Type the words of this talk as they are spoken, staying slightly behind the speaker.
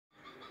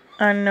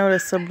I know the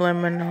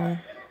subliminal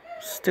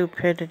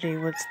stupidity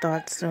would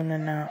start soon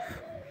enough.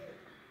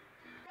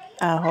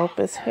 I hope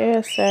it's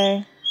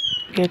hearsay.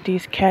 Get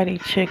these catty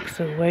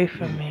chicks away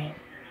from me.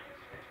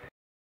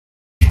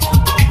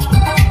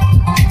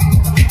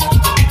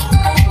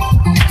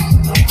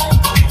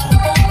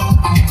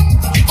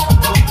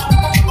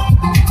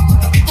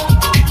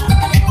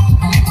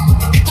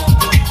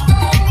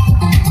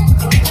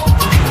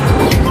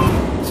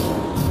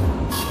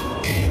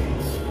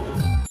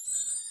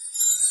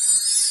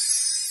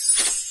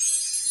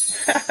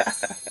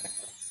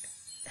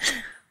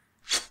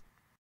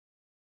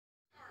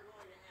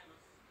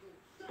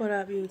 What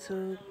up,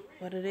 YouTube?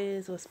 What it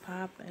is, what's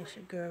poppin'? It's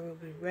your girl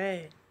Ruby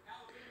Red.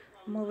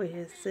 I'm over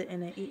here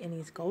sitting and eating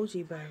these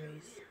goji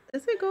berries.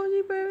 Is it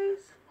goji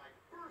berries?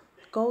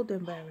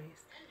 Golden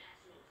berries.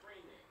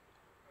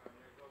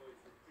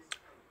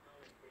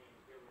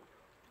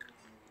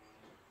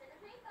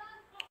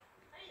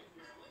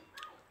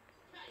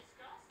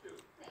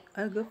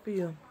 That's good for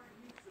you.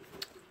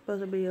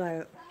 Supposed to be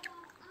like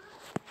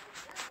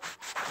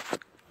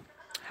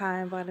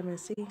high in vitamin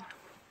C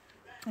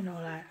and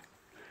all that.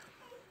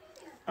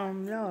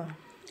 Yeah.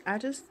 I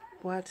just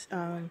watched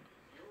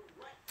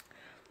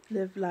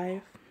Liv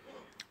Life.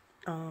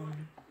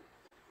 And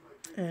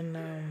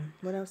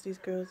what else these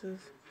girls is?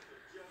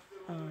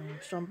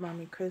 Strong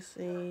Mommy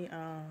Chrissy,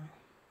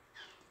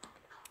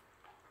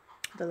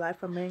 The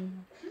Life of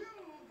Ming,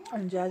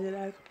 and Jazzy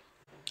Life.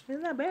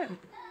 It's not bad.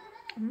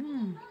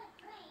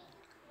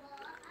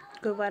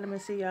 Good vitamin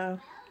C,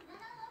 y'all.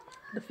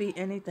 Defeat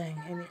anything,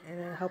 and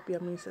it'll help your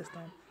immune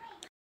system.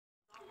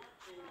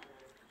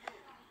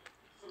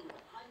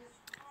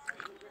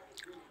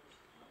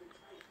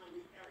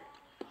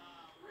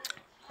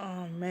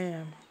 Oh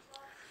man,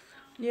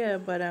 yeah,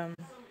 but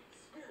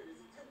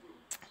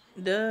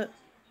the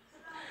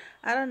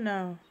I don't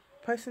know.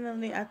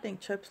 Personally, I think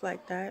trips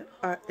like that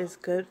is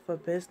good for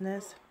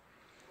business,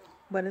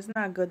 but it's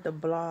not good to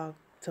vlog,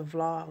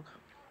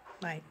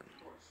 like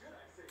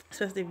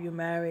especially if you're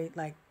married.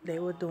 Like they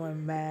were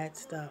doing mad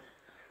stuff.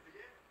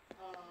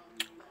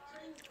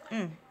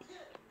 You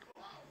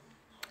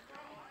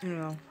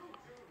know,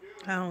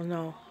 I don't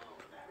know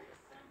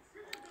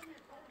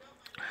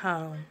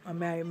how a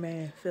married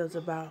man feels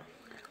about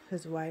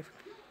his wife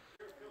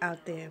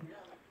out there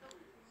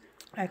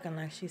acting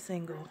like she's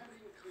single.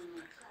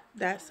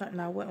 That's something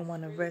I wouldn't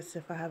want to risk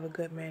if I have a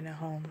good man at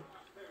home.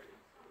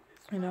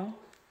 You know?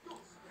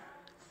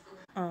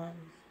 I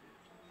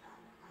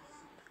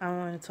don't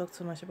want to talk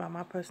too much about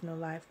my personal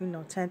life.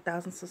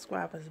 10,000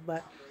 subscribers,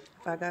 but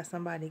if I got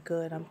somebody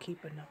good, I'm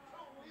keeping them.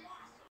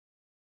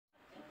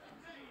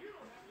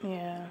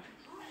 Yeah.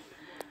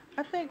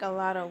 I think a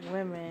lot of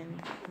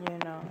women,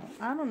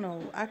 I don't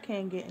know, I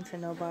can't get into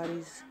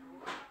nobody's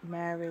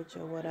marriage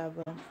or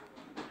whatever,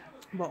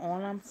 but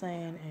all I'm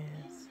saying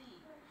is,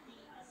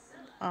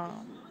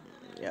 um,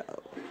 yo,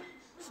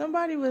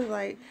 somebody was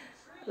like,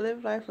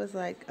 Live Life was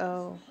like,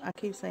 oh, I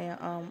keep saying,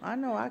 I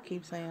know I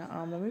keep saying,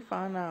 let me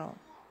find out.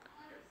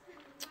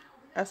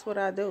 That's what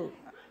I do.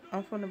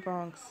 I'm from the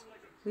Bronx.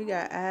 We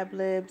got ad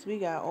libs, we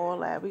got all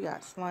that, we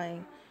got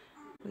slang.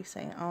 We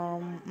say,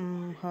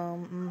 I'm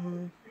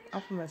from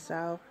the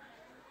South.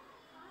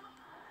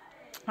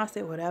 I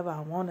say whatever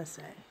I want to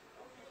say.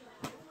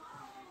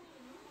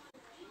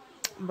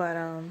 But,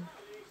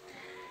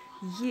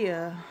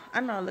 yeah, I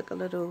know I look a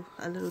little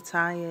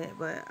tired,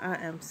 but I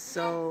am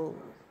so,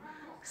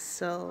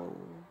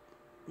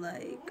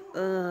 like,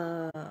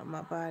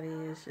 my body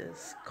is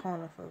just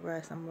calling for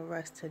rest. I'm gonna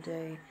rest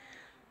today.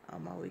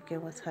 My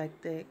weekend was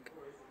hectic.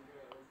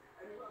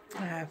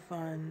 I had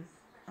fun.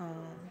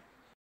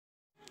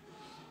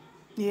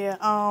 Yeah,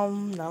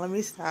 now let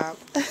me stop.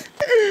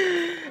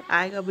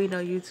 I ain't gonna be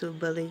no YouTube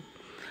bully.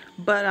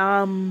 But,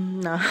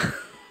 no.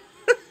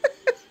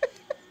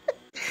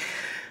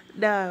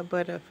 Nah,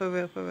 but for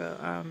real,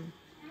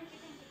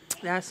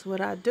 that's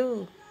what I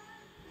do.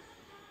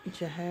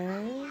 You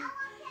heard?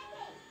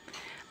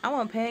 I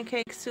want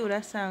pancakes too.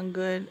 That sound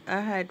good.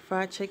 I had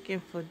fried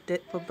chicken for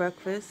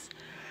breakfast.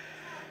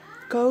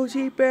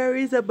 Goji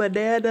berries, a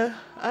banana.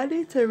 I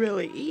need to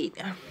really eat.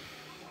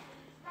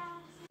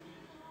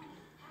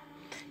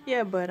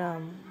 Yeah, but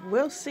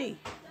we'll see.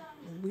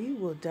 We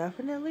will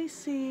definitely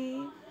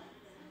see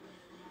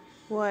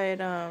what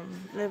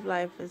Live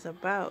Life is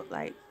about.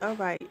 Like, all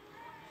right,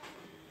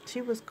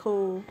 she was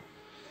cool.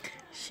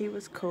 She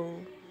was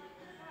cool.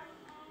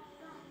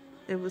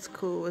 It was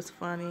cool. It was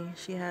funny.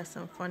 She had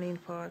some funny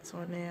parts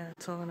on there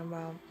talking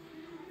about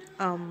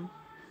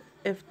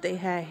if they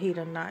had heat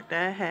or not.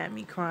 That had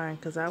me crying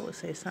because I would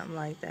say something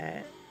like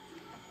that.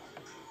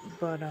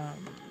 But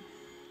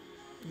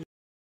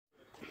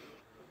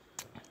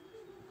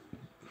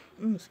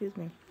excuse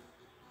me.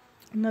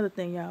 Another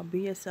thing, y'all, be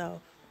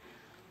yourself.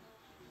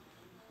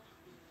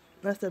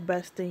 That's the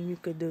best thing you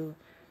could do.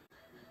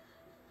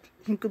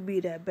 You could be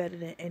that better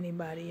than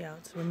anybody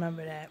else.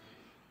 Remember that.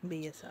 Be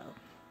yourself.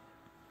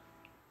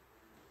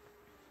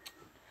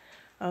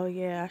 Oh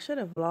yeah, I should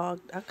have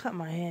vlogged. I cut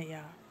my hair,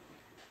 y'all.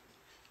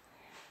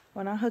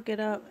 When I hook it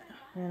up,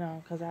 You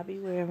know, because I be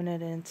wearing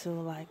it into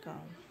like,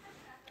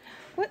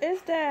 what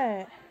is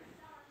that?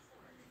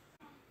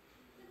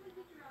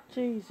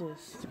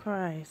 Jesus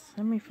Christ.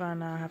 Let me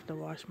find out I have to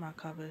wash my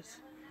covers.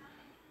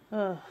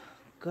 Oh,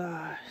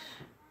 gosh.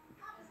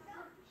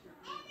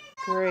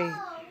 Great.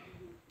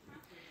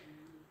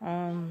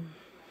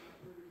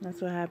 That's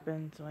what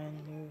happens when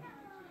you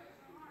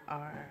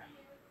are,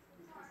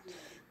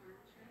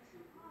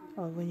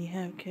 or when you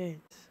have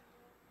kids.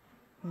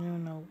 You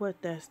don't know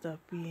what that stuff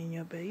be in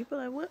your bed. You be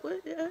like, what?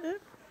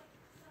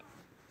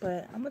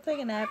 But I'm gonna take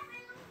a nap.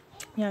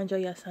 Y'all enjoy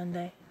your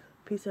Sunday.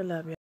 Peace and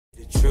love, y'all.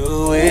 The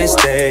truest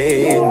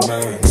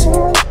statements.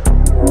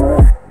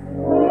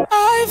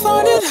 I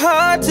find it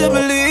hard to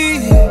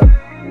believe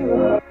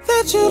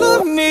that you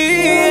love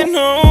me and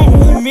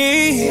only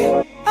me.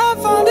 I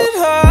find it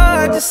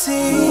hard to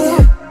see.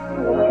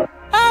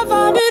 I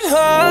find it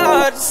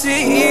hard to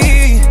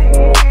see.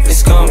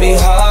 It's gonna be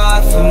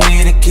hard for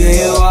me to give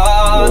you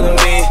all of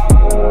me.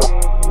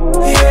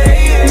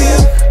 Yeah.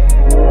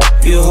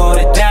 You hold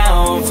it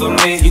down for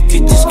me. You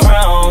get this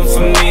crown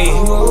for me.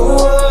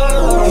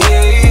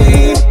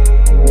 Yeah.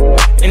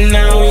 And I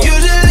don't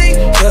usually,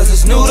 cause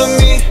it's new to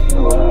me,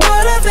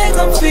 but I think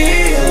I'm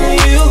feeling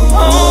you.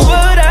 Oh,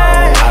 but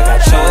I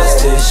got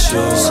trust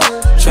issues.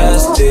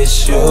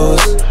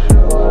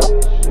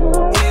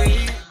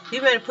 You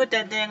better put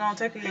that dang on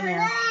turkey in there.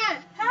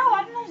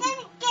 How?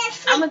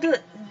 I'm gonna do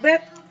it.